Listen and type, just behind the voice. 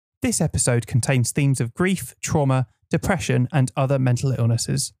This episode contains themes of grief, trauma, depression, and other mental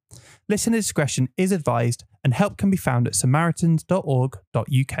illnesses. Listener discretion is advised, and help can be found at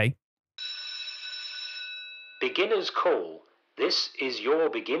samaritans.org.uk. Beginner's Call. This is your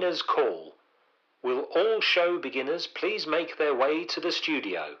beginner's call. Will all show beginners please make their way to the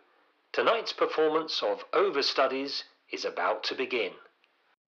studio? Tonight's performance of Overstudies is about to begin.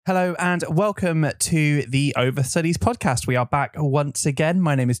 Hello and welcome to the Overstudies podcast. We are back once again.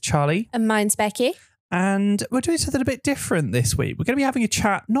 My name is Charlie. And mine's Becky. And we're doing something a bit different this week. We're going to be having a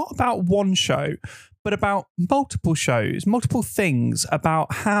chat not about one show, but about multiple shows, multiple things,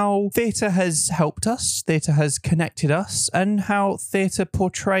 about how theatre has helped us, theatre has connected us, and how theatre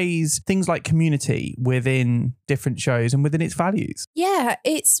portrays things like community within different shows and within its values. Yeah,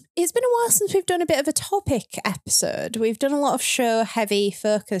 it's been a while since we've done a bit of a topic episode. We've done a lot of show heavy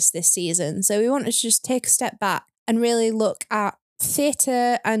focus this season, so we wanted to just take a step back and really look at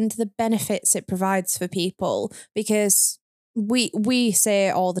theatre and the benefits it provides for people, because we say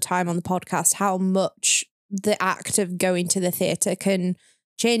all the time on the podcast how much the act of going to the theatre can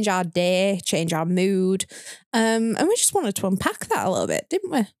change our day, change our mood. And we just wanted to unpack that a little bit,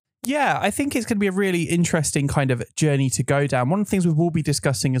 didn't we? Yeah, I think it's going to be a really interesting kind of journey to go down. One of the things we will be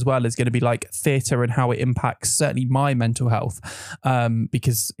discussing as well is going to be like theatre and how it impacts certainly my mental health,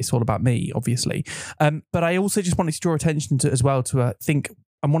 because it's all about me, obviously. But I also just wanted to draw attention to as well to think.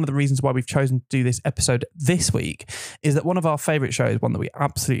 And one of the reasons why we've chosen to do this episode this week is that one of our favourite shows, one that we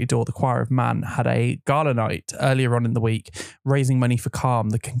absolutely adore, The Choir of Man, had a gala night earlier on in the week, raising money for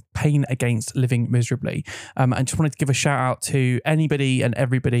Calm, the campaign against living miserably. And just wanted to give a shout out to anybody and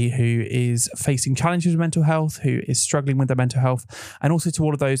everybody who is facing challenges with mental health, who is struggling with their mental health, and also to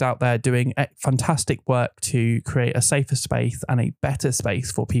all of those out there doing fantastic work to create a safer space and a better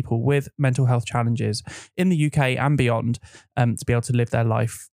space for people with mental health challenges in the UK and beyond, to be able to live their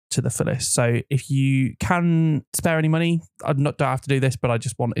life to the fullest. So if you can spare any money, don't have to do this, but I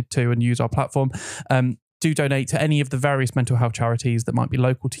just wanted to and use our platform. Do donate to any of the various mental health charities that might be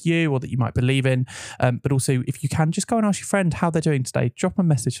local to you or that you might believe in. But also, if you can, just go and ask your friend how they're doing today. Drop them a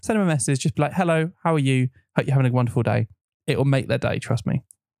message, send them a message, just be like, hello, how are you? Hope you're having a wonderful day. It will make their day, trust me.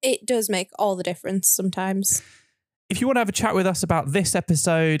 It does make all the difference sometimes. If you want to have a chat with us about this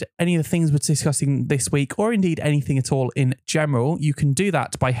episode, any of the things we're discussing this week, or indeed anything at all in general, you can do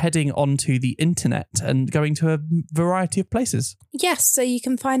that by heading onto the internet and going to a variety of places. Yes, so you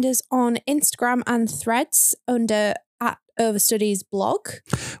can find us on Instagram and Threads under @Overstudies blog.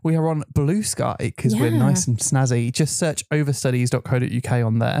 We are on Blue Sky because we're nice and snazzy. Just search overstudies.co.uk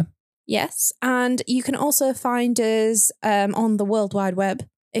on there. Yes, and you can also find us on the World Wide Web,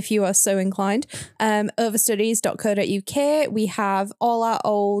 if you are so inclined, overstudies.co.uk. We have all our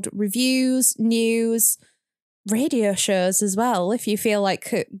old reviews, news, radio shows as well, if you feel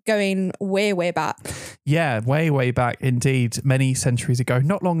like going way, way back. Yeah, way, way back indeed. Many centuries ago.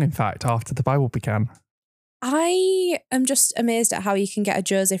 Not long, in fact, after the Bible began. I am just amazed at how you can get a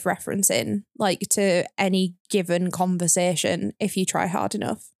Joseph reference in, like, to any given conversation if you try hard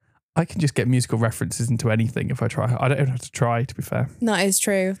enough. I can just get musical references into anything if I try. I don't have to try, to be fair. That is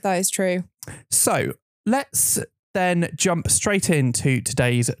true. That is true. So let's then jump straight into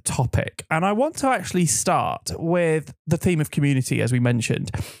today's topic. And I want to actually start with the theme of community, as we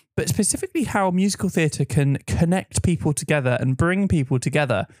mentioned, but specifically how musical theatre can connect people together and bring people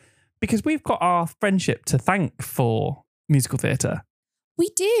together, because we've got our friendship to thank for musical theatre. We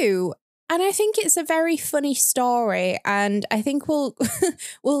do. And I think it's a very funny story, and I think we'll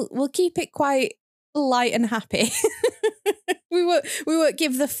keep it quite light and happy. we won't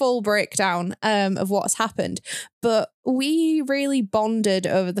give the full breakdown of what's happened, but we really bonded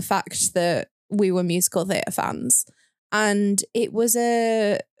over the fact that we were musical theatre fans, and it was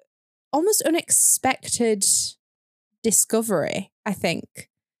a almost unexpected discovery, I think,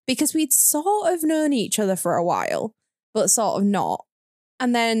 because we'd sort of known each other for a while, but sort of not,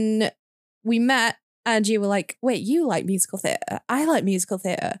 and then we met and you were like, wait, you like musical theatre? I like musical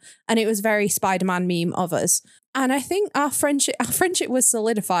theatre. And it was very Spider-Man meme of us. And I think our friendship was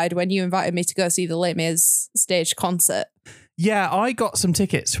solidified when you invited me to go see the Les Mis stage concert. Yeah, I got some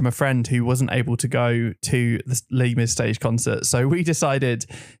tickets from a friend who wasn't able to go to the Les Mis stage concert. So we decided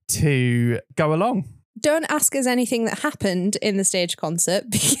to go along. Don't ask us anything that happened in the stage concert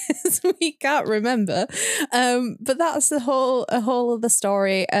because we can't remember. But that's a whole of the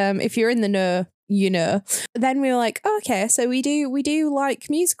story. If you're in the know, you know. Then we were like, oh, okay, so we do like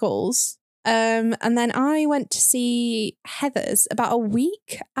musicals. And then I went to see Heathers about a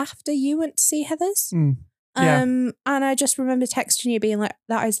week after you went to see Heathers. Yeah. And I just remember texting you being like,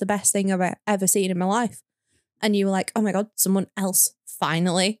 that is the best thing I've ever seen in my life. And you were like, oh my God, someone else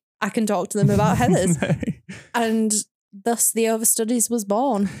finally I can talk to them about Heathers. No. And thus the Overstudies was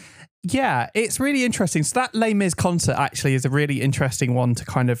born. Yeah, it's really interesting. So that Les Mis concert actually is a really interesting one to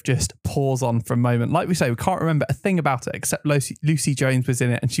kind of just pause on for a moment. Like we say, we can't remember a thing about it except Lucy Jones was in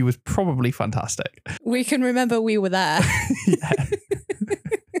it and she was probably fantastic. We can remember we were there.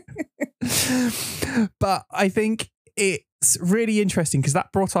 But I think it's really interesting because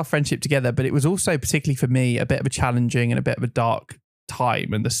that brought our friendship together, but it was also particularly for me a bit of a challenging and a bit of a dark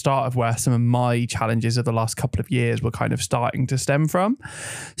time and the start of where some of my challenges of the last couple of years were kind of starting to stem from.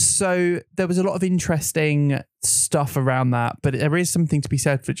 So there was a lot of interesting stuff around that, but there is something to be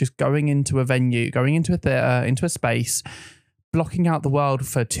said for just going into a venue, going into a theatre, into a space, blocking out the world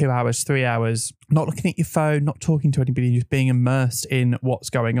for 2 hours, 3 hours, not looking at your phone, not talking to anybody, just being immersed in what's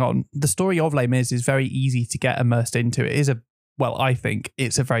going on. The story of Les Mis is very easy to get immersed into. It is I think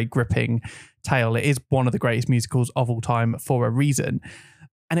it's a very gripping tale. It is one of the greatest musicals of all time for a reason.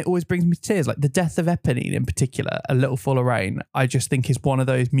 And it always brings me to tears. Like the death of Eponine in particular, A Little Fall of Rain, I just think is one of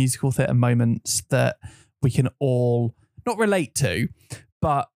those musical theatre moments that we can all not relate to,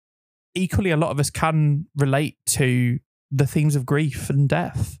 but equally a lot of us can relate to the themes of grief and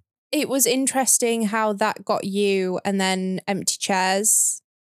death. It was interesting how that got you and then Empty Chairs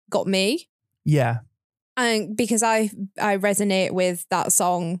got me. Yeah. And because I resonate with that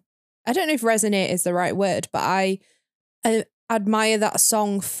song. I don't know if resonate is the right word, but I admire that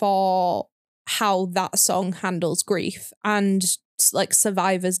song for how that song handles grief and like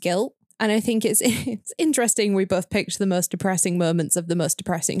survivor's guilt. And I think it's interesting we both picked the most depressing moments of the most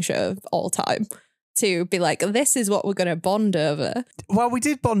depressing show of all time to be like, this is what we're going to bond over. Well, we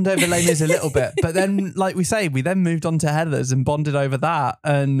did bond over Les Mis a little bit, but then, like we say, we then moved on to Heathers and bonded over that.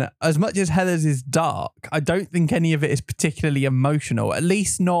 And as much as Heathers is dark, I don't think any of it is particularly emotional, at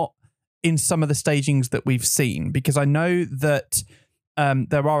least not in some of the stagings that we've seen, because I know that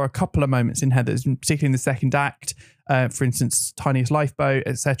there are a couple of moments in Heathers, particularly in the second act, for instance, Tiniest Lifeboat,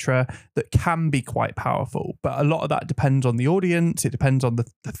 etc., that can be quite powerful. But a lot of that depends on the audience. It depends on the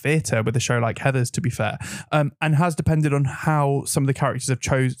theatre with a show like Heathers, to be fair, and has depended on how some of the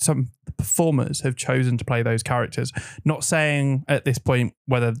characters some performers have chosen to play those characters. Not saying at this point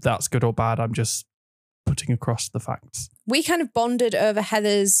whether that's good or bad. I'm just putting across the facts. We kind of bonded over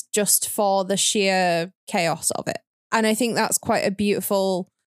Heathers just for the sheer chaos of it. And I think that's quite a beautiful,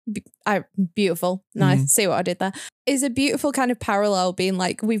 nice, see what I did there, is a beautiful kind of parallel being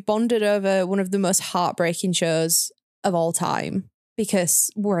like, we've bonded over one of the most heartbreaking shows of all time because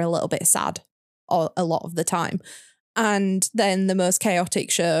we're a little bit sad a lot of the time. And then the most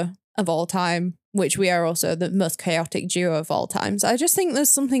chaotic show of all time, which we are also the most chaotic duo of all time. So I just think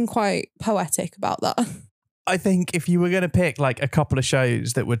there's something quite poetic about that. I think if you were going to pick like a couple of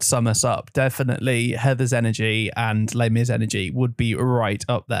shows that would sum us up, definitely Heather's Energy and Les Mis Energy would be right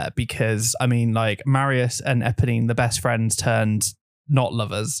up there, because I mean, like Marius and Eponine, the best friends turned not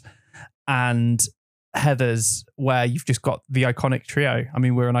lovers, and Heather's, where you've just got the iconic trio. I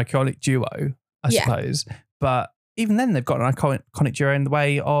mean, we're an iconic duo, I suppose, but even then they've got an iconic duo in the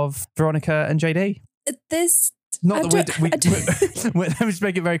way of Veronica and JD. There's Not that let me just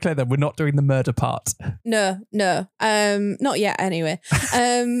make it very clear that we're not doing the murder part. No, not yet anyway.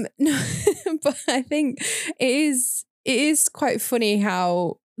 No, but I think it is quite funny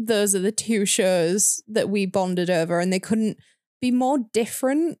how those are the two shows that we bonded over, and they couldn't be more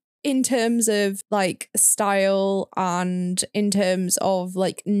different in terms of like style and in terms of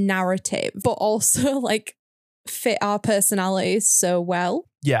like narrative, but also like fit our personalities so well.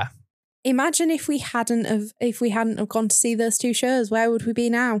 Yeah. Imagine if we hadn't have gone to see those two shows, where would we be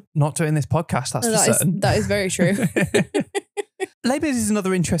now? Not doing this podcast, that's for certain. That is very true. Les Mis is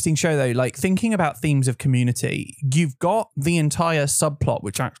another interesting show though, like thinking about themes of community. You've got the entire subplot,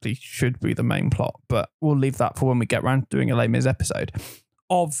 which actually should be the main plot, but we'll leave that for when we get around to doing a Les Mis episode,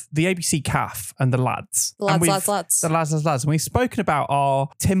 of the ABC CAF and the lads. The lads. The lads. And we've spoken about our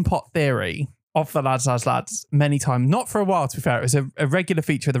Tin Pot theory of the lads many times. Not for a while, to be fair. It was a regular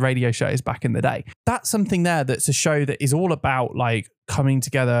feature of the radio shows back in the day. That's something there that's a show that is all about like coming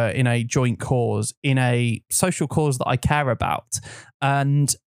together in a joint cause, in a social cause that I care about.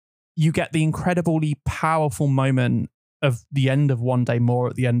 And you get the incredibly powerful moment of the end of One Day More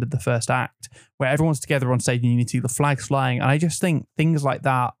at the end of the first act, where everyone's together on stage in unity, the flag's flying. And I just think things like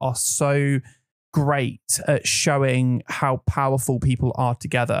that are so great at showing how powerful people are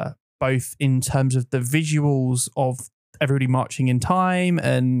together, both in terms of the visuals of everybody marching in time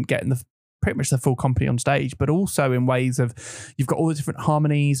and getting pretty much the full company on stage, but also in ways of you've got all the different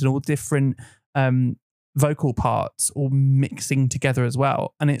harmonies and all the different vocal parts all mixing together as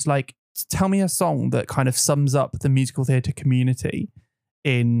well. And it's like, tell me a song that kind of sums up the musical theatre community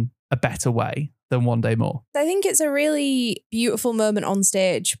in a better way than One Day More. I think it's a really beautiful moment on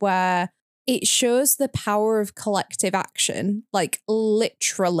stage where it shows the power of collective action, like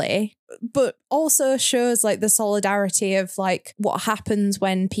literally, but also shows like the solidarity of like what happens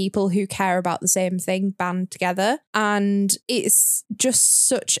when people who care about the same thing band together. And it's just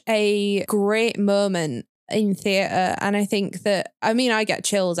such a great moment in theatre. And I think that, I mean, I get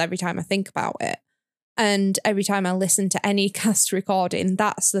chills every time I think about it. And every time I listen to any cast recording,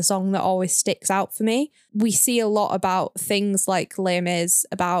 that's the song that always sticks out for me. We see a lot about things like Les Mis,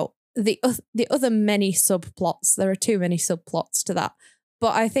 about the other many subplots. There are too many subplots to that.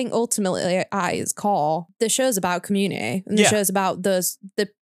 But I think ultimately at its core, the show's about community and the show's about the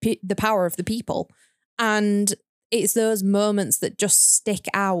power of the people. And it's those moments that just stick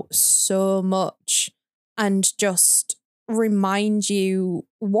out so much and just remind you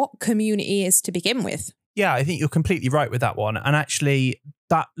what community is to begin with. Yeah, I think you're completely right with that one. And actually,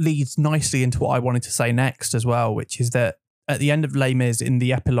 that leads nicely into what I wanted to say next as well, which is that at the end of Les Mis, in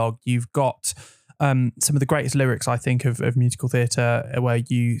the epilogue, you've got some of the greatest lyrics, I think, of musical theatre, where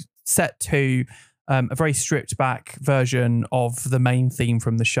you set to a very stripped back version of the main theme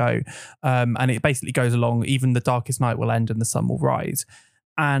from the show. And it basically goes along, even the darkest night will end and the sun will rise.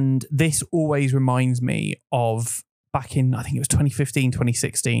 And this always reminds me of back in, I think it was 2015,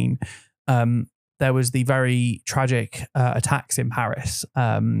 2016, there was the very tragic attacks in Paris,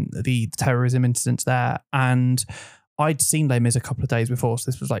 the terrorism incidents there. And I'd seen Les Mis a couple of days before, so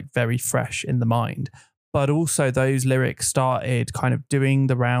this was like very fresh in the mind. But also those lyrics started kind of doing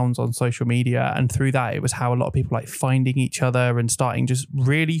the rounds on social media. And through that, it was how a lot of people like finding each other and starting just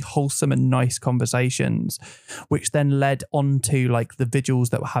really wholesome and nice conversations, which then led on to like the vigils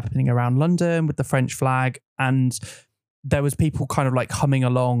that were happening around London with the French flag. And there was people kind of like humming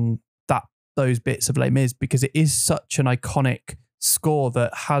along those bits of Les Mis because it is such an iconic score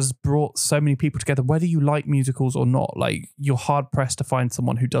that has brought so many people together, whether you like musicals or not. Like, you're hard pressed to find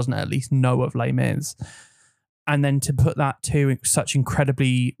someone who doesn't at least know of Les Mis. And then to put that to such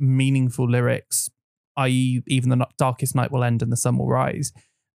incredibly meaningful lyrics, i.e. even the darkest night will end and the sun will rise.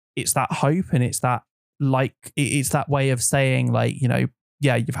 It's that hope, and it's that way of saying, like, you know,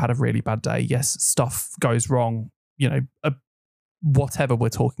 yeah, you've had a really bad day. Yes, stuff goes wrong, you know, whatever we're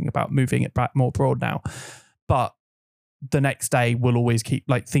talking about, moving it back more broad now. But the next day will always keep,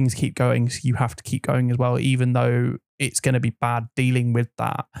 like, things keep going. So you have to keep going as well, even though it's going to be bad dealing with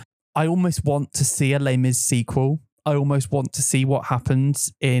that. I almost want to see a Les Mis sequel. I almost want to see what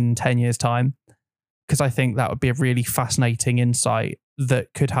happens in 10 years' time, because I think that would be a really fascinating insight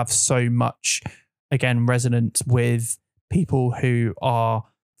that could have so much, again, resonance with people who are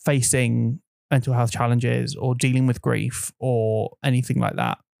facing mental health challenges or dealing with grief or anything like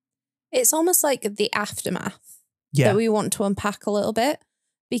that. It's almost like the aftermath that we want to unpack a little bit,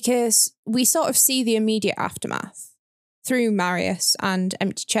 because we sort of see the immediate aftermath through Marius and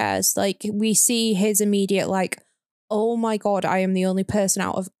Empty Chairs. Like, we see his immediate, like, oh my God, I am the only person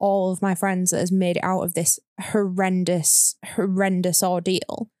out of all of my friends that has made it out of this horrendous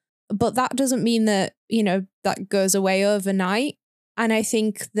ordeal. But that doesn't mean that, you know, that goes away overnight. And I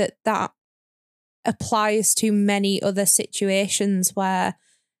think that applies to many other situations where,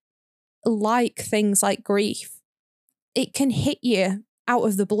 like things like grief, it can hit you out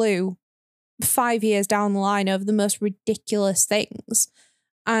of the blue 5 years down the line over the most ridiculous things.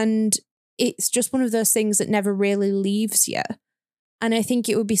 And it's just one of those things that never really leaves you. And I think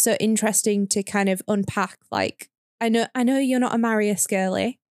it would be so interesting to kind of unpack, like, I know you're not a Marius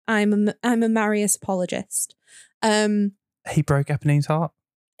girly. I'm a Marius apologist. He broke Eponine's heart.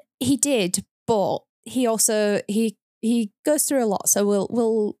 He did, but he also he goes through a lot, so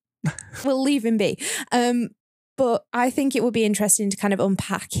we'll leave him be. But I think it would be interesting to kind of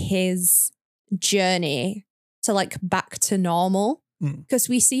unpack his journey to, like, back to normal, because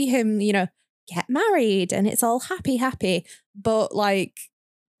we see him, you know, get married and it's all happy, but like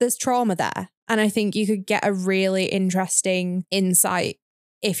there's trauma there. And I think you could get a really interesting insight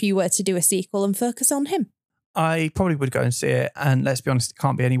if you were to do a sequel and focus on him. I probably would go and see it, and let's be honest, it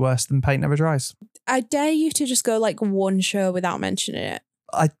can't be any worse than Paint Never Dries. I dare you to just go like one show without mentioning it.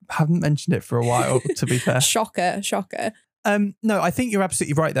 I haven't mentioned it for a while, to be fair. Shocker. No, I think you're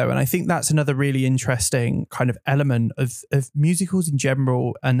absolutely right, though. And I think that's another really interesting kind of element of musicals in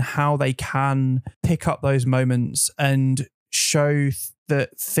general, and how they can pick up those moments and show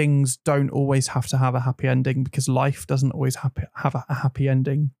that things don't always have to have a happy ending, because life doesn't always have a happy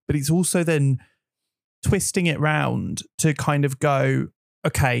ending. But it's also then twisting it round to kind of go,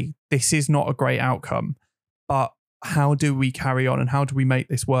 okay, this is not a great outcome, but how do we carry on and how do we make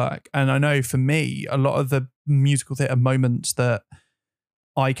this work? And I know for me, a lot of the musical theatre moments that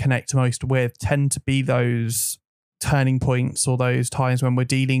I connect most with tend to be those turning points or those times when we're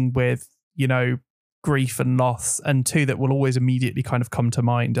dealing with, you know, grief and loss. And two that will always immediately kind of come to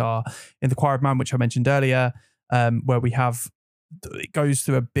mind are in The Choir of Man, which I mentioned earlier, where we have, it goes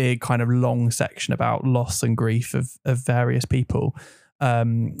through a big kind of long section about loss and grief of various people,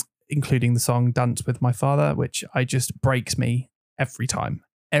 including the song Dance with My Father, which I just breaks me every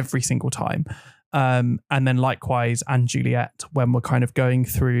single time. And then likewise, and Juliet, when we're kind of going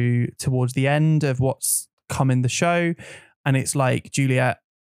through towards the end of what's come in the show. And it's like Juliet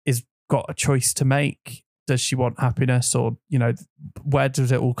is got a choice to make. Does she want happiness, or, you know, where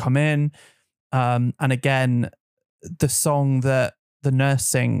does it all come in? And again, the song that the nurse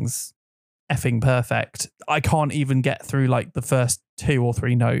sings, effing perfect. I can't even get through like the first 2 or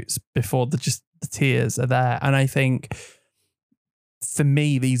 3 notes before the tears are there. And I think for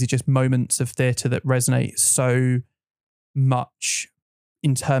me, these are just moments of theatre that resonate so much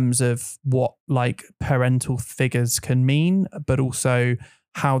in terms of what like parental figures can mean, but also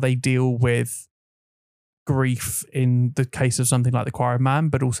how they deal with grief in the case of something like The Choir of Man,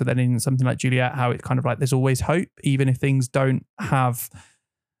 but also then in something like Juliet, how it's kind of like there's always hope, even if things don't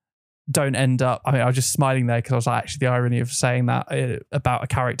end up. I mean, I was just smiling there because I was like, actually, the irony of saying that about a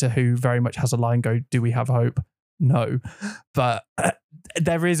character who very much has a line go, do we have hope? No, but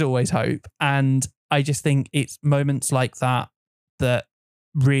there is always hope. And I just think it's moments like that that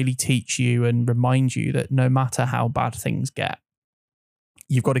really teach you and remind you that no matter how bad things get,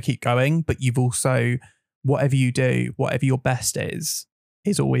 you've got to keep going, but you've also, whatever you do, whatever your best is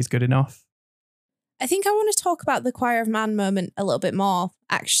always good enough. I think I want to talk about the Choir of Man moment a little bit more,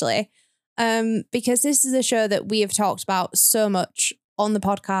 actually, because this is a show that we have talked about so much on the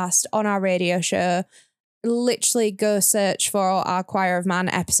podcast, on our radio show. Literally go search for our Choir of Man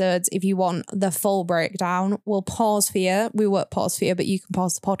episodes if you want the full breakdown. We'll pause for you. We won't pause for you, but you can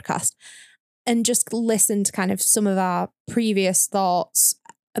pause the podcast and just listen to kind of some of our previous thoughts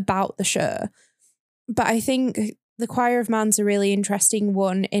about the show. But I think the Choir of Man's a really interesting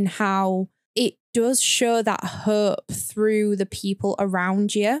one in how it does show that hope through the people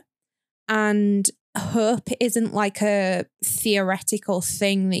around you. And hope isn't like a theoretical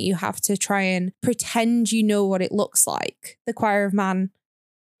thing that you have to try and pretend you know what it looks like. The Choir of Man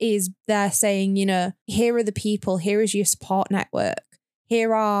is there saying, you know, here are the people, here is your support network,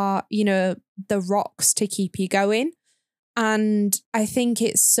 here are, you know, the rocks to keep you going. And I think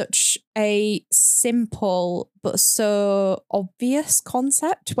it's such a simple but so obvious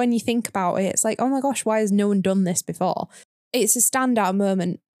concept when you think about it. It's like, oh my gosh, why has no one done this before? It's a standout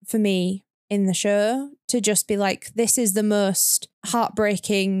moment for me in the show to just be like, this is the most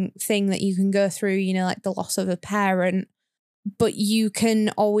heartbreaking thing that you can go through, you know, like the loss of a parent, but you can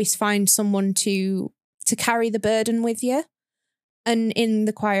always find someone to carry the burden with you. And in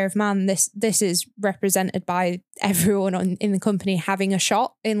the Choir of Man, this is represented by everyone in the company having a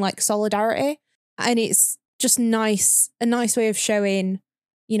shot in like solidarity. And it's just a nice way of showing,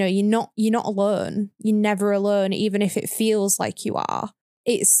 you know, you're not alone. You're never alone, even if it feels like you are.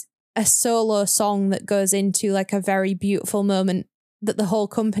 It's a solo song that goes into like a very beautiful moment that the whole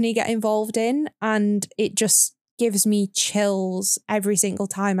company get involved in. And it just gives me chills every single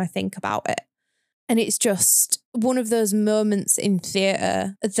time I think about it. And it's just one of those moments in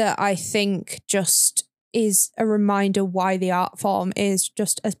theatre that I think just is a reminder why the art form is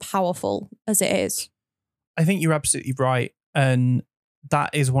just as powerful as it is. I think you're absolutely right. And that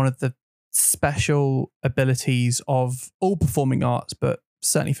is one of the special abilities of all performing arts, but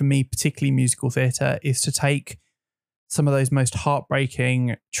certainly for me, particularly musical theatre, is to take some of those most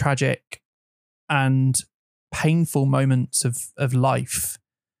heartbreaking, tragic and painful moments of life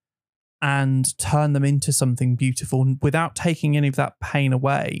and turn them into something beautiful without taking any of that pain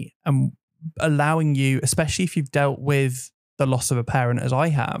away, and allowing you, especially if you've dealt with the loss of a parent as I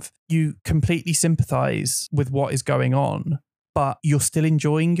have, you completely sympathize with what is going on, but you're still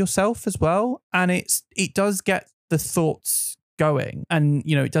enjoying yourself as well. And it does get the thoughts going, and,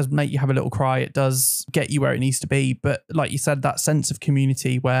 you know, it does make you have a little cry. It does get you where it needs to be. But like you said, that sense of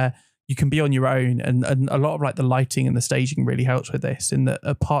community where you can be on your own, and a lot of like the lighting and the staging really helps with this. In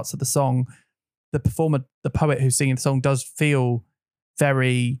the parts of the song, the performer, the poet who's singing the song, does feel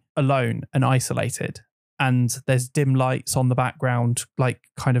very alone and isolated. And there's dim lights on the background, like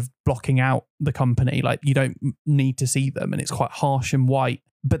kind of blocking out the company. Like you don't need to see them, and it's quite harsh and white.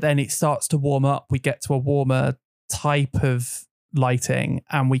 But then it starts to warm up. We get to a warmer type of lighting,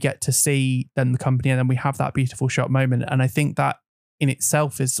 and we get to see then the company, and then we have that beautiful shot moment. And I think that in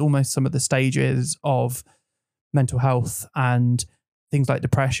itself is almost some of the stages of mental health and things like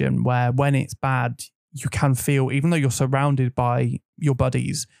depression, where when it's bad, you can feel, even though you're surrounded by your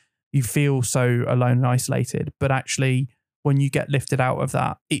buddies, you feel so alone and isolated. But actually, when you get lifted out of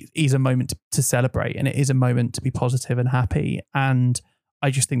that, it is a moment to celebrate, and it is a moment to be positive and happy. And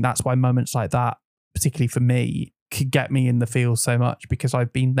I just think that's why moments like that, particularly for me, could get me in the feels so much, because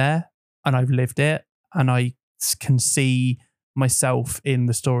I've been there and I've lived it, and I can see myself in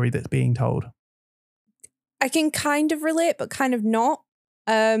the story that's being told. I can kind of relate, but kind of not,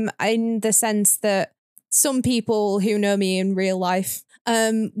 in the sense that some people who know me in real life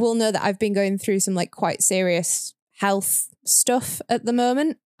will know that I've been going through some like quite serious health stuff at the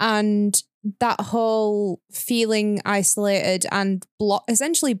moment. And that whole feeling isolated and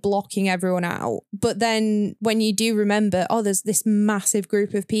essentially blocking everyone out. But then when you do remember, oh, there's this massive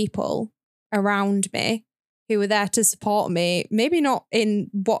group of people around me who are there to support me, maybe not in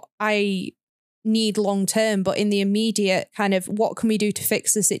what I need long term, but in the immediate kind of what can we do to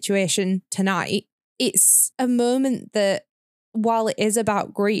fix the situation tonight? It's a moment that, while it is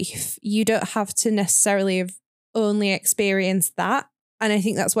about grief, you don't have to necessarily have only experienced that. And I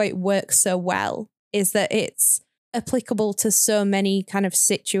think that's why it works so well, is that it's applicable to so many kind of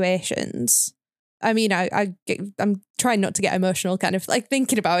situations. I mean, I'm trying not to get emotional, kind of like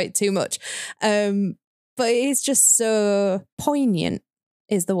thinking about it too much. But it is just so poignant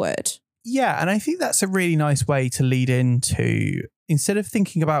is the word. Yeah, and I think that's a really nice way to lead into, instead of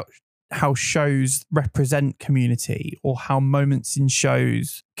thinking about how shows represent community or how moments in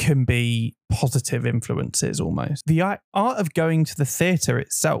shows can be positive influences almost, the art of going to the theatre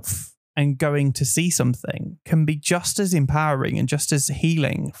itself and going to see something can be just as empowering and just as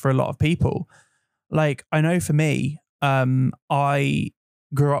healing for a lot of people. Like, I know for me, I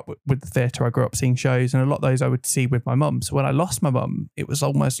grew up with the theatre. I grew up seeing shows, and a lot of those I would see with my mum. So when I lost my mum, it was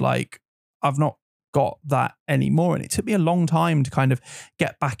almost like I've not got that anymore. And it took me a long time to kind of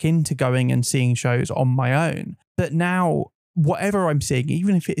get back into going and seeing shows on my own. But now, whatever I'm seeing,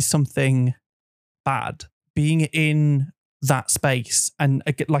 even if it is something bad, being in that space and,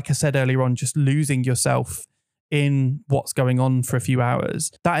 like I said earlier on, just losing yourself in what's going on for a few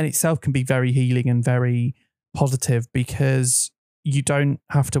hours, that in itself can be very healing and very positive, because you don't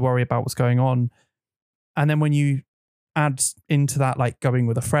have to worry about what's going on. And then when you add into that, like going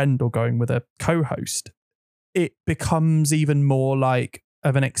with a friend or going with a co-host, it becomes even more like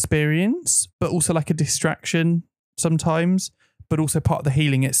of an experience, but also like a distraction sometimes, but also part of the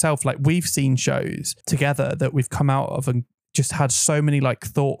healing itself. Like, we've seen shows together that we've come out of and just had so many like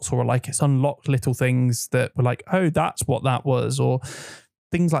thoughts, or like it's unlocked little things that were like, oh, that's what that was, or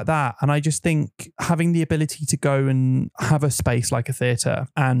things like that. And I just think having the ability to go and have a space like a theatre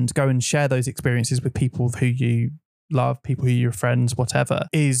and go and share those experiences with people who you love, people who are your friends, whatever,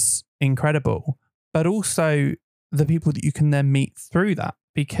 is incredible. But also the people that you can then meet through that,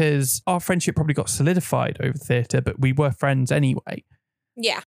 because our friendship probably got solidified over theatre, but we were friends anyway.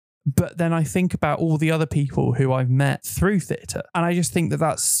 Yeah. But then I think about all the other people who I've met through theatre, and I just think that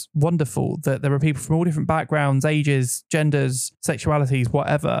that's wonderful, that there are people from all different backgrounds, ages, genders, sexualities,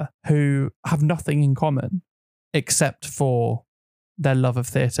 whatever, who have nothing in common except for their love of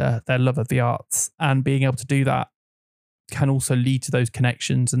theatre, their love of the arts. And being able to do that can also lead to those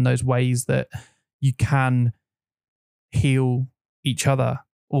connections and those ways that you can heal each other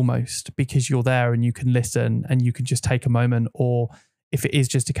almost, because you're there and you can listen and you can just take a moment. Or if it is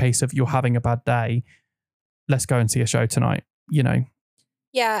just a case of you're having a bad day, let's go and see a show tonight, you know?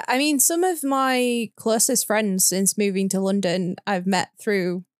 Yeah, I mean, some of my closest friends since moving to London, I've met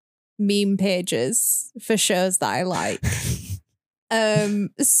through meme pages for shows that I like.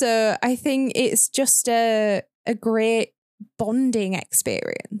 So I think it's just a great bonding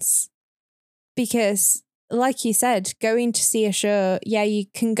experience, because like you said, going to see a show, yeah, you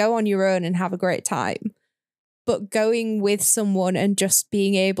can go on your own and have a great time, but going with someone and just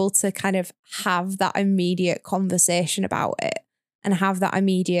being able to kind of have that immediate conversation about it and have that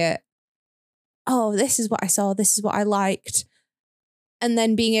immediate, oh, this is what I saw, this is what I liked, and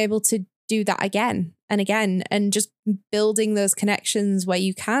then being able to do that again and again, and just building those connections where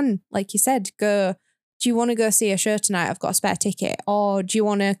you can, like you said, go, do you want to go see a show tonight? I've got a spare ticket. Or do you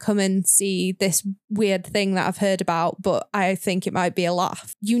want to come and see this weird thing that I've heard about, but I think it might be a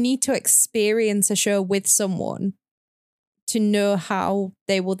laugh? You need to experience a show with someone to know how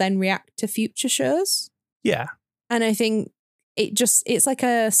they will then react to future shows. Yeah. And I think it's like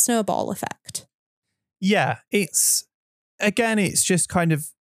a snowball effect. Yeah. It's just kind of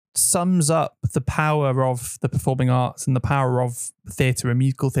sums up the power of the performing arts and the power of theatre and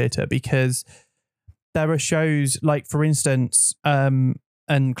musical theatre, because there are shows like, for instance, and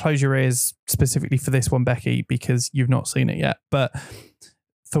close your ears specifically for this one, Becky, because you've not seen it yet. But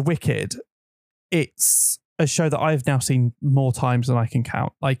for Wicked, it's a show that I've now seen more times than I can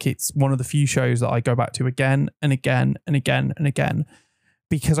count. Like, it's one of the few shows that I go back to again and again and again and again,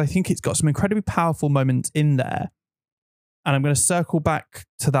 because I think it's got some incredibly powerful moments in there. And I'm going to circle back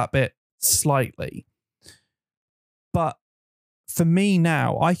to that bit slightly. But for me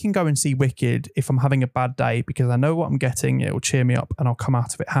now, I can go and see Wicked if I'm having a bad day because I know what I'm getting. It will cheer me up and I'll come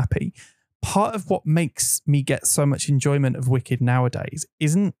out of it happy. Part of what makes me get so much enjoyment of Wicked nowadays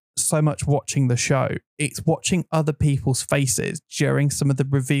isn't so much watching the show. It's watching other people's faces during some of the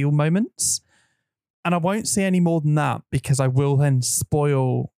reveal moments. And I won't say any more than that because I will then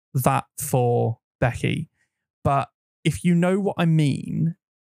spoil that for Becky. But if you know what I mean,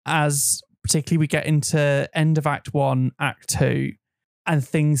 as particularly we get into end of Act 1, Act 2, and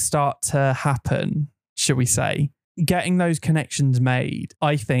things start to happen, shall we say, getting those connections made,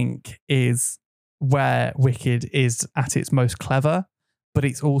 I think, is where Wicked is at its most clever. But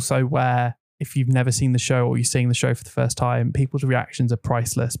it's also where, if you've never seen the show or you're seeing the show for the first time, people's reactions are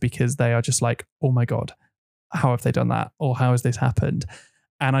priceless because they are just like, oh my God, how have they done that? Or how has this happened?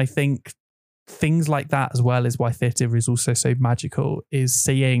 And I think things like that, as well, is why theatre is also so magical, is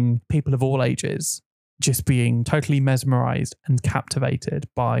seeing people of all ages just being totally mesmerised and captivated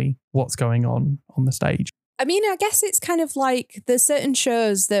by what's going on the stage. I mean, I guess it's kind of like there's certain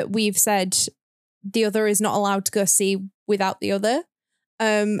shows that we've said the other is not allowed to go see without the other.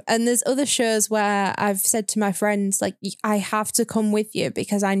 And there's other shows where I've said to my friends, like, I have to come with you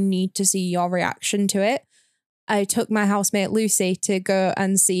because I need to see your reaction to it. I took my housemate Lucy to go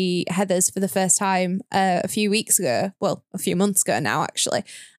and see Heathers for the first time a few weeks ago. Well, a few months ago now, actually.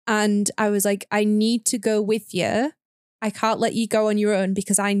 And I was like, I need to go with you. I can't let you go on your own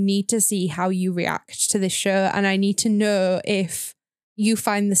because I need to see how you react to this show. And I need to know if you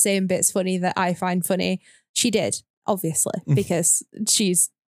find the same bits funny that I find funny. She did, obviously, because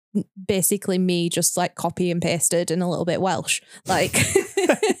she's basically me, just like copy and pasted and a little bit Welsh. Like,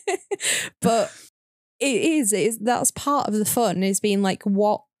 but it is that's part of the fun, is being like,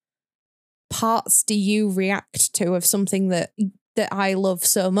 what parts do you react to of something that I love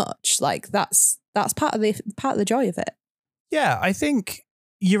so much? Like, that's part of the joy of it. Yeah, I think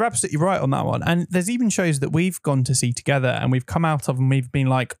you're absolutely right on that one. And there's even shows that we've gone to see together and we've come out of and we've been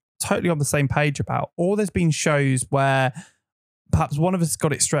like totally on the same page about. Or there's been shows where perhaps one of us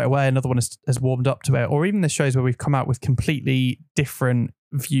got it straight away, another one has warmed up to it. Or even the shows where we've come out with completely different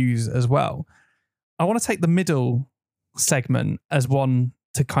views as well. I want to take the middle segment as one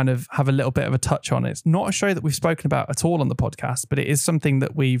to kind of have a little bit of a touch on. It's not a show that we've spoken about at all on the podcast, but it is something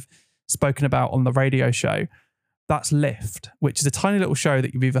that we've spoken about on the radio show. That's Lift, which is a tiny little show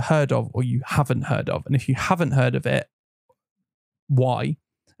that you've either heard of or you haven't heard of. And if you haven't heard of it, why?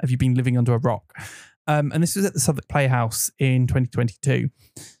 Have you been living under a rock? And this was at the Southwark Playhouse in 2022.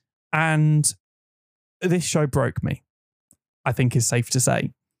 And this show broke me, I think is safe to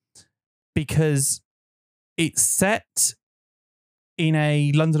say, because it's set in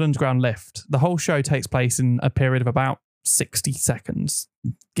a London Underground lift. The whole show takes place in a period of about 60 seconds,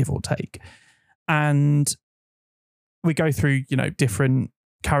 give or take. And we go through, different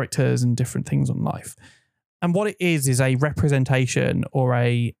characters and different things on life. And what it is a representation or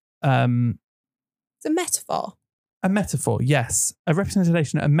it's a metaphor. A metaphor, yes. A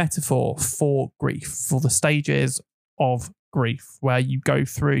representation, a metaphor for grief, for the stages of grief, where you go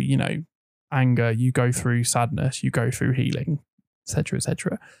through, anger, you go through sadness, you go through healing, etc.,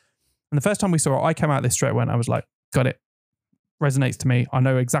 etc. And the first time we saw it, I came out of this straight away and I was like, got it. Resonates to me. I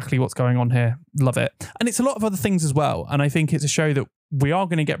know exactly what's going on here. Love it. And it's a lot of other things as well. And I think it's a show that we are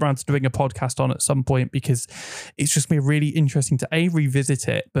going to get around to doing a podcast on at some point, because it's just been really interesting to A, revisit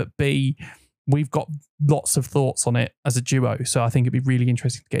it, but B, we've got lots of thoughts on it as a duo. So I think it'd be really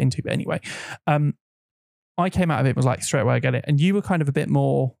interesting to get into. But anyway, I came out of it, was like, straight away, I get it. And you were kind of a bit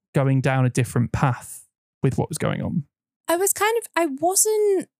more going down a different path with what was going on. I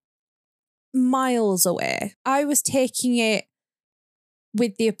wasn't miles away. I was taking it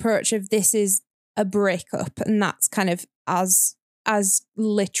with the approach of, this is a breakup, and that's kind of as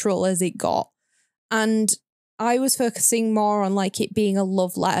literal as it got. And I was focusing more on like it being a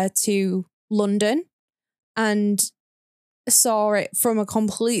love letter to London, and saw it from a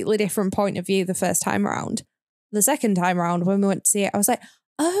completely different point of view the first time around. The second time around, when we went to see it, I was like,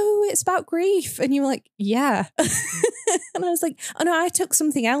 oh, it's about grief. And you were like, yeah. And I was like, oh no, I took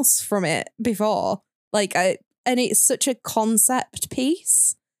something else from it before. And it's such a concept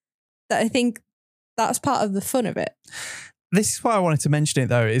piece that I think that's part of the fun of it. This is why I wanted to mention it,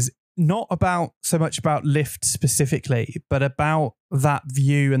 though, is not about so much about Lift specifically, but about that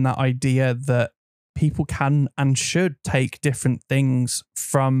view and that idea that people can and should take different things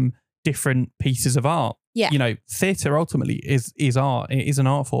from different pieces of art. Yeah. You know, theatre ultimately is art. It is an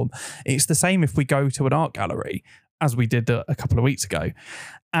art form. It's the same if we go to an art gallery, as we did a couple of weeks ago,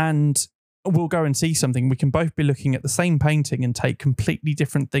 and we'll go and see something. We can both be looking at the same painting and take completely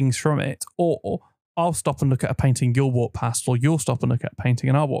different things from it. Or I'll stop and look at a painting, you'll walk past, or you'll stop and look at a painting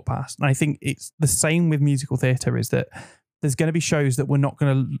and I'll walk past. And I think it's the same with musical theatre, is that there's going to be shows that we're not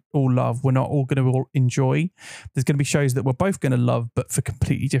going to all love. We're not all going to all enjoy. There's going to be shows that we're both going to love, but for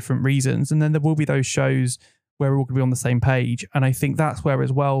completely different reasons. And then there will be those shows where we're all going to be on the same page. And I think that's where,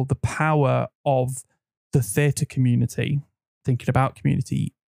 as well, the power of the theatre community, thinking about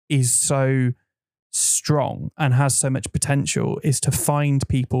community, is so strong and has so much potential, is to find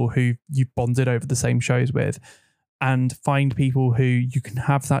people who you've bonded over the same shows with, and find people who you can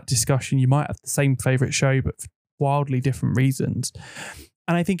have that discussion. You might have the same favourite show, but for wildly different reasons.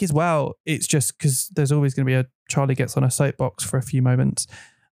 And I think as well, it's just because there's always going to be a Charlie gets on a soapbox for a few moments.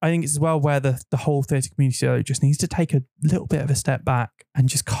 I think it's as well where the whole theatre community just needs to take a little bit of a step back and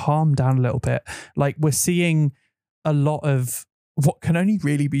just calm down a little bit. Like, we're seeing a lot of what can only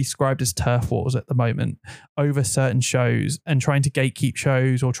really be described as turf wars at the moment over certain shows, and trying to gatekeep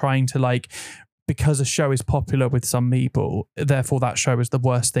shows, or trying to, like, because a show is popular with some people, therefore that show is the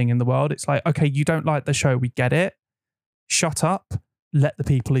worst thing in the world. It's like, okay, you don't like the show, we get it. Shut up, let the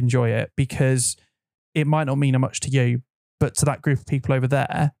people enjoy it, because it might not mean much to you, but to that group of people over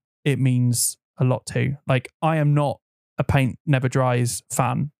there, it means a lot too. Like, I am not a Paint Never Dries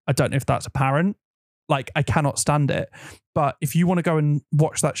fan. I don't know if that's apparent. Like, I cannot stand it. But if you want to go and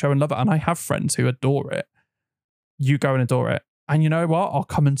watch that show and love it, and I have friends who adore it, you go and adore it. And you know what? I'll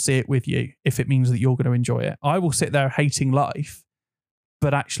come and see it with you if it means that you're going to enjoy it. I will sit there hating life,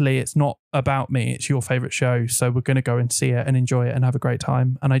 but actually it's not about me. It's your favourite show. So we're going to go and see it and enjoy it and have a great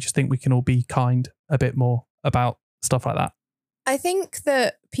time. And I just think we can all be kind a bit more about stuff like that. I think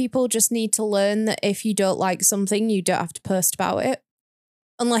that people just need to learn that if you don't like something, you don't have to post about it.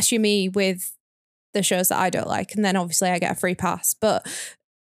 Unless you're me with the shows that I don't like. And then obviously I get a free pass. But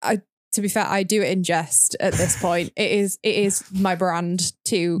to be fair, I do it in jest at this point. It is my brand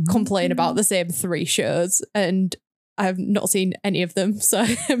to complain about the same 3 shows, and I've not seen any of them, so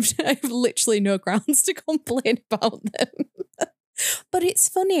I have literally no grounds to complain about them. But it's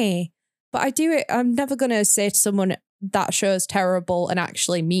funny. But I do it. I'm never going to say to someone that show's terrible and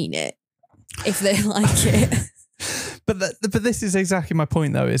actually mean it if they like it. But this is exactly my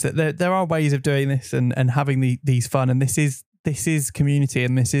point, though, is that there are ways of doing this and having these fun, and this is community,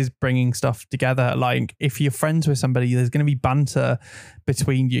 and this is bringing stuff together. Like, if you're friends with somebody, there's going to be banter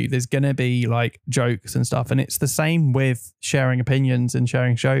between you. There's going to be like jokes and stuff. And it's the same with sharing opinions and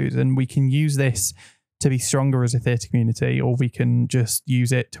sharing shows. And we can use this to be stronger as a theatre community, or we can just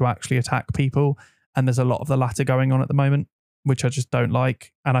use it to actually attack people. And there's a lot of the latter going on at the moment, which I just don't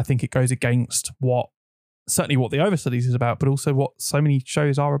like. And I think it goes against certainly what the Overstudies is about, but also what so many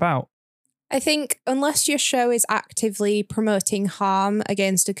shows are about. I think unless your show is actively promoting harm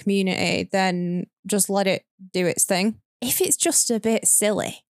against a community, then just let it do its thing. If it's just a bit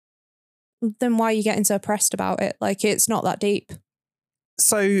silly, then why are you getting so pressed about it? Like, it's not that deep.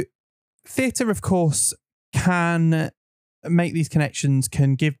 So theatre, of course, can make these connections,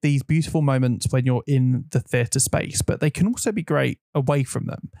 can give these beautiful moments when you're in the theatre space, but they can also be great away from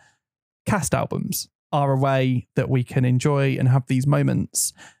them. Cast albums are a way that we can enjoy and have these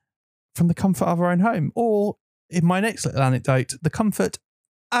moments from the comfort of our own home, or, in my next little anecdote, the comfort,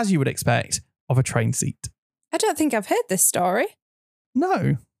 as you would expect, of a train seat. I don't think I've heard this story.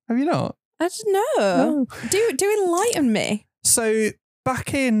 No, have you not? I don't know. No. Do enlighten me. So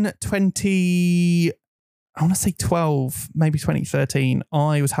back in 2012, maybe 2013,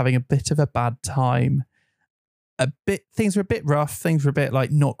 I was having a bit of a bad time. Things were a bit rough. Things were a bit like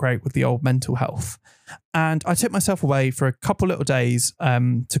not great with the old mental health. And I took myself away for a couple little days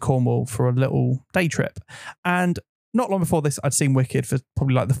to Cornwall for a little day trip. And not long before this, I'd seen Wicked for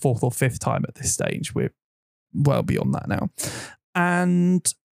probably like the 4th or 5th time at this stage. We're well beyond that now.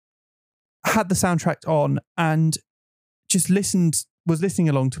 And had the soundtrack on and just was listening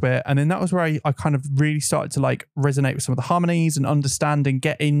along to it. And then that was where I kind of really started to like resonate with some of the harmonies and understand and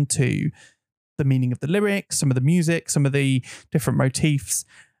get into the meaning of the lyrics, some of the music, some of the different motifs.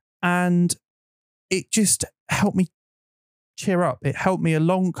 And it just helped me cheer up. It helped me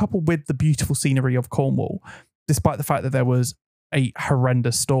along, coupled with the beautiful scenery of Cornwall, despite the fact that there was a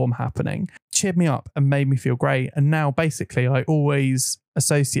horrendous storm happening, cheered me up and made me feel great. And now basically I always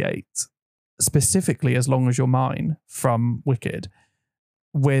associate, specifically As Long As You're Mine from Wicked,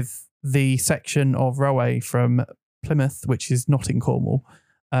 with the section of railway from Plymouth, which is not in Cornwall,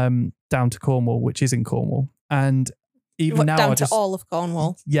 down to Cornwall, which is in Cornwall. And even now down to all of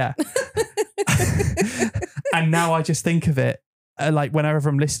Cornwall. Yeah. And now I just think of it, like whenever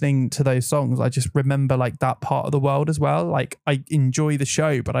I'm listening to those songs, I just remember like that part of the world as well. Like I enjoy the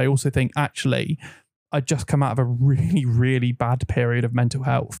show, but I also think actually I'd just come out of a really, really bad period of mental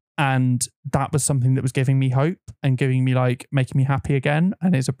health. And that was something that was giving me hope and giving me like making me happy again.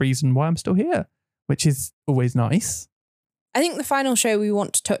 And is a reason why I'm still here, which is always nice. I think the final show we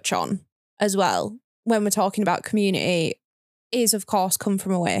want to touch on as well, when we're talking about Community, is of course Come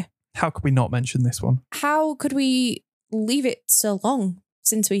From Away. How could we not mention this one? How could we leave it so long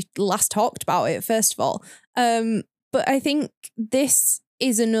since we last talked about it, first of all? But I think this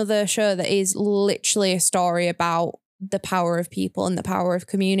is another show that is literally a story about the power of people and the power of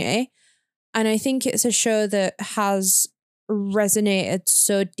community. And I think it's a show that has resonated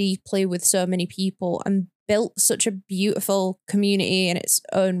so deeply with so many people and built such a beautiful community in its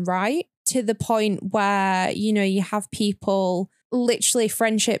own right, to the point where, you know, you have people, literally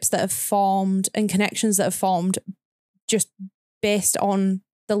friendships that have formed and connections that have formed just based on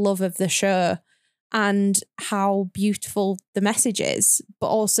the love of the show and how beautiful the message is, but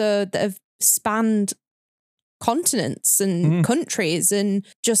also that have spanned continents and countries, and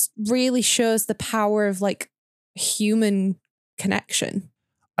just really shows the power of like human connection.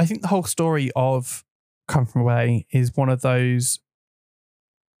 I think the whole story of Come From Away is one of those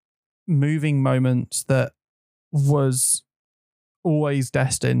moving moments that was always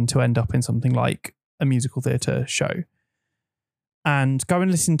destined to end up in something like a musical theatre show. And go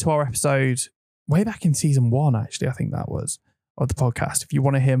and listen to our episode way back in season 1, actually, I think that was, of the podcast. If you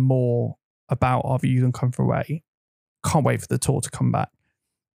want to hear more about our views on Come From Away, can't wait for the tour to come back.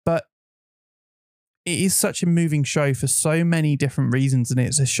 But it is such a moving show for so many different reasons. And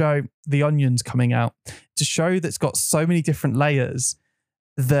it's a show, The Onion's coming out. It's a show that's got so many different layers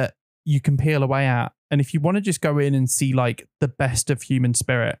that you can peel away at. And if you want to just go in and see like the best of human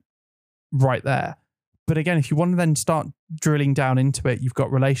spirit right there. But again, if you want to then start drilling down into it, you've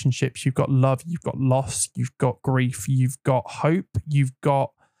got relationships, you've got love, you've got loss, you've got grief, you've got hope, you've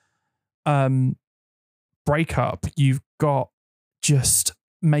got breakup, you've got just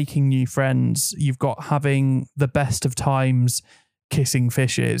making new friends, you've got having the best of times, kissing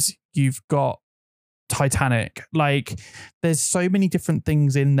fishes, you've got Titanic. Like, there's so many different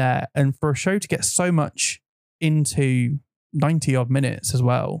things in there. And for a show to get so much into 90 odd minutes as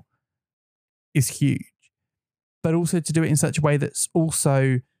well is huge. But also to do it in such a way that's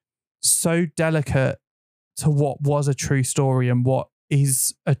also so delicate to what was a true story and what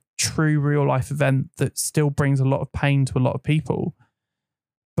is a true real life event that still brings a lot of pain to a lot of people.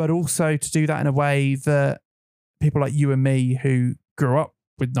 But also to do that in a way that people like you and me, who grew up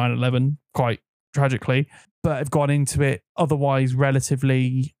with 9/11 quite tragically, but have gone into it otherwise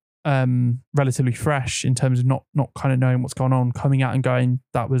relatively fresh in terms of not kind of knowing what's going on, coming out and going,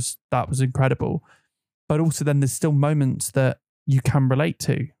 that was incredible. But also then there's still moments that you can relate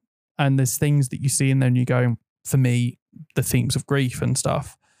to. And there's things that you see in there and you go, for me, the themes of grief and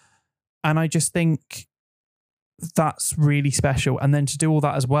stuff. And I just think that's really special. And then to do all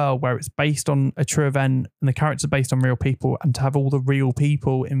that as well, where it's based on a true event and the characters are based on real people, and to have all the real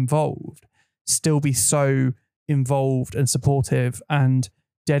people involved still be so involved and supportive and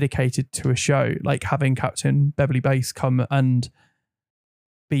dedicated to a show, like having Captain Beverly Bass come and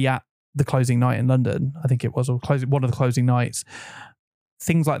be at the closing night in London, I think it was, or one of the closing nights,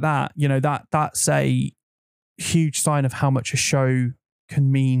 things like that, you know, that's a huge sign of how much a show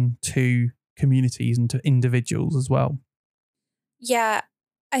can mean to communities and to individuals as well. Yeah,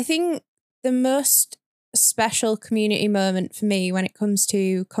 I think the most special community moment for me when it comes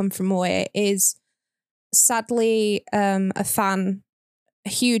to Come From Away is, sadly, a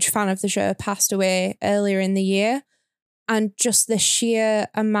huge fan of the show passed away earlier in the year. And just the sheer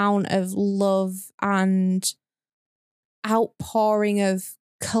amount of love and outpouring of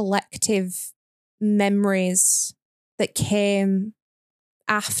collective memories that came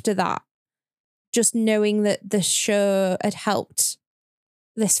after that. Just knowing that the show had helped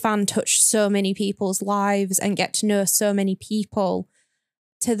this fan touch so many people's lives and get to know so many people,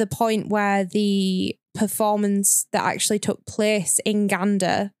 to the point where the performance that actually took place in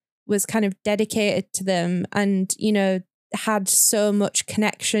Gander was kind of dedicated to them, and, you know, had so much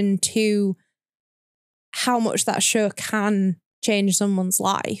connection to how much that show can change someone's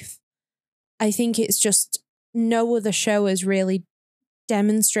life. I think it's just no other show has really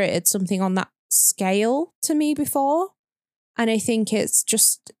demonstrated something on that scale to me before. And I think it's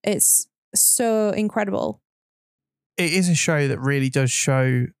so incredible. It is a show that really does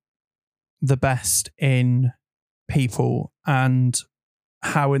show the best in people and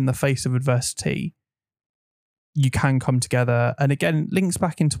how in the face of adversity you can come together. And again, links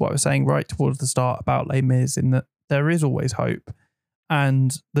back into what I was saying right towards the start about Les Mis, in that there is always hope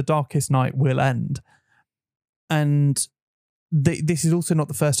and the darkest night will end. And this is also not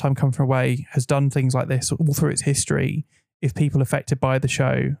the first time Come From Away has done things like this all through its history. If people affected by the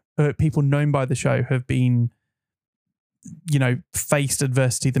show, people known by the show have been, faced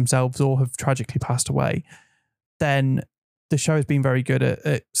adversity themselves or have tragically passed away, then the show has been very good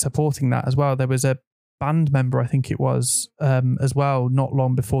at supporting that as well. There was a band member, I think it was, as well, not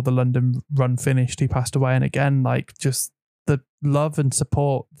long before the London run finished, who passed away. And again, like, just the love and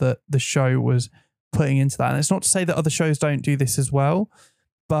support that the show was putting into that. And it's not to say that other shows don't do this as well,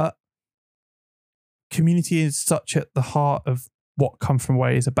 but Community is such at the heart of what Come From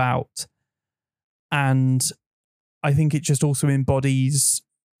Away is about. And I think it just also embodies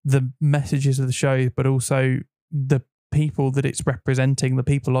the messages of the show, but also the people that it's representing, the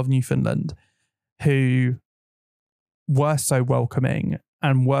people of Newfoundland, who were so welcoming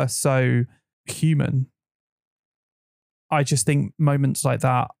and were so human. I just think moments like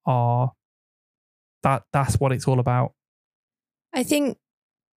that that's what it's all about. I think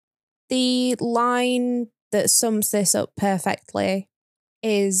the line that sums this up perfectly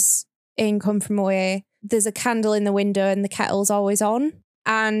is in Come From Away, there's a candle in the window and the kettle's always on.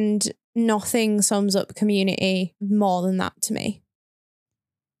 And nothing sums up Community more than that to me.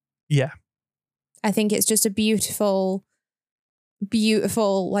 Yeah. I think it's just a beautiful,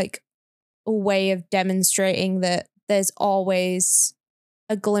 beautiful, like, way of demonstrating that there's always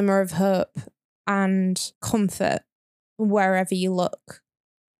a glimmer of hope and comfort wherever you look,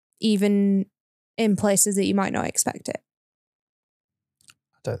 even in places that you might not expect it.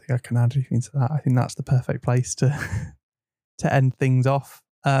 I don't think I can add anything to that. I think that's the perfect place to end things off.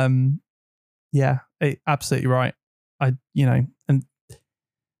 Absolutely right.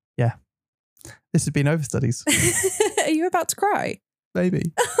 This has been Overstudies. Are you about to cry?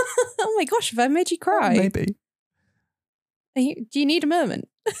 Maybe. Oh my gosh, have I made you cry? Maybe. Do you need a moment?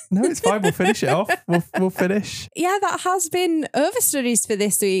 No, it's fine. We'll finish it off. We'll finish. Yeah, that has been Overstudies for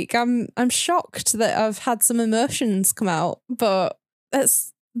this week. I'm shocked that I've had some emotions come out, but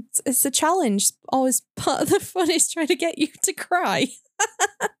it's a challenge. Always part of the fun is trying to get you to cry.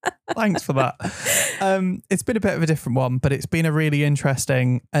 Thanks for that. It's been a bit of a different one, but it's been a really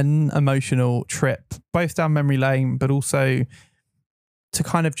interesting and emotional trip, both down memory lane, but also to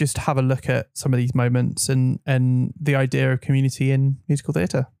kind of just have a look at some of these moments and the idea of community in musical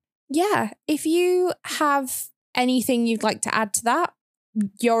theatre. Yeah. If you have anything you'd like to add to that,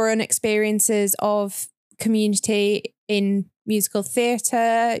 your own experiences of community in musical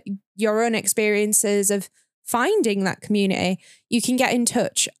theatre, your own experiences of finding that community, you can get in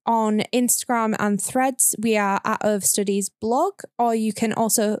touch on Instagram and Threads. We are at Overstudies blog, or you can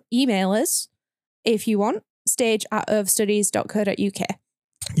also email us if you want, stage@overstudies.co.uk.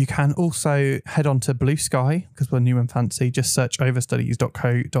 You can also head on to Blue Sky, because we're new and fancy. Just search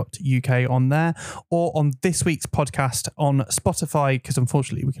overstudies.co.uk on there, or on this week's podcast on Spotify, because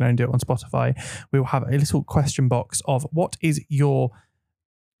unfortunately we can only do it on Spotify. We will have a little question box of what is your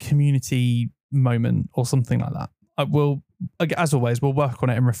community moment or something like that. As always, we'll work on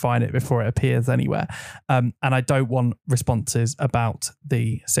it and refine it before it appears anywhere. And I don't want responses about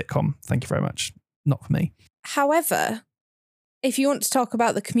the sitcom. Thank you very much. Not for me. However, if you want to talk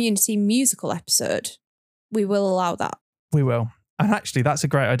about the community musical episode, we will allow that. We will. And actually, that's a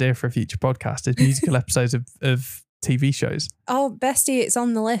great idea for a future podcast, is musical episodes of TV shows. Oh, bestie, it's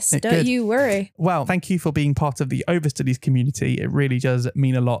on the list. Don't you worry. Well, thank you for being part of the Overstudies community. It really does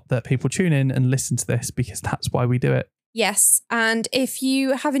mean a lot that people tune in and listen to this, because that's why we do it. Yes. And if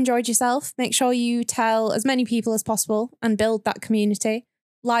you have enjoyed yourself, make sure you tell as many people as possible and build that community.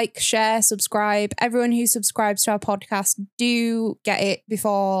 Like, share, subscribe. Everyone who subscribes to our podcast, do get it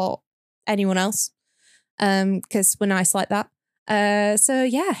before anyone else, because we're nice like that. So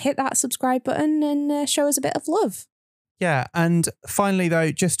yeah, hit that subscribe button and show us a bit of love. Yeah. And finally,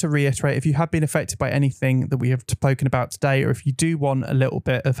 though, just to reiterate, if you have been affected by anything that we have spoken about today, or if you do want a little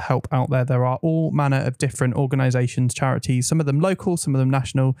bit of help out there are all manner of different organisations, charities, some of them local, some of them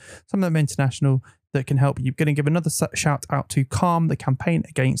national, some of them international, that can help you. Going to give another shout out to Calm, the campaign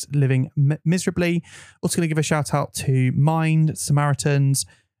against living miserably. Also going to give a shout out to Mind, Samaritans,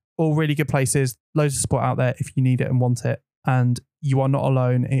 all really good places. Loads of support out there if you need it and want it. And you are not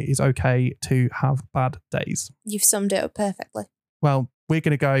alone. It is okay to have bad days. You've summed it up perfectly. Well, we're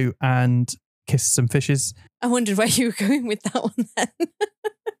going to go and kiss some fishes. I wondered where you were going with that one then.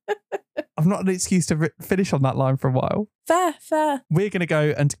 I've not an excuse to finish on that line for a while. Fair. We're going to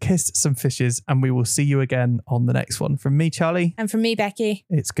go and kiss some fishes, and we will see you again on the next one. From me, Charlie. And from me, Becky.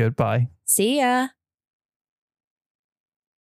 It's goodbye. See ya.